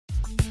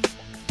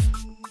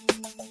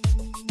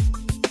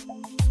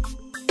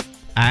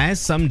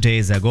As some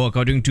days ago,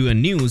 according to a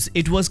news,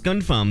 it was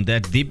confirmed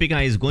that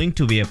Deepika is going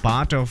to be a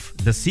part of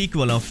the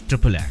sequel of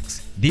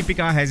XXX.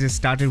 Deepika has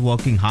started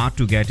working hard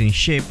to get in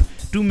shape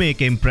to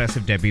make an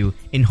impressive debut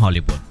in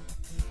Hollywood.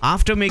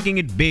 After making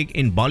it big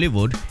in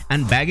Bollywood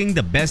and bagging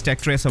the Best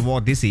Actress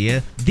award this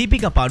year,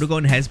 Deepika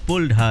Padukone has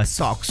pulled her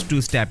socks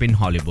to step in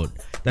Hollywood.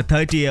 The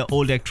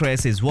 30-year-old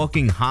actress is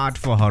working hard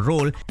for her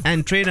role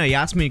and trainer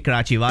Yasmin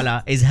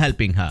Karachiwala is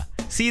helping her.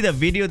 See the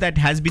video that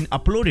has been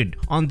uploaded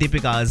on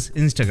Deepika's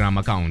Instagram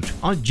account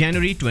on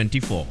January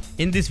 24.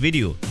 In this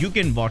video, you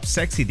can watch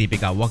sexy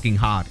Deepika working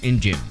hard in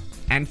gym.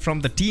 And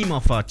from the team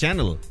of our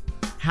channel,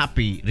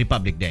 Happy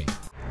Republic Day.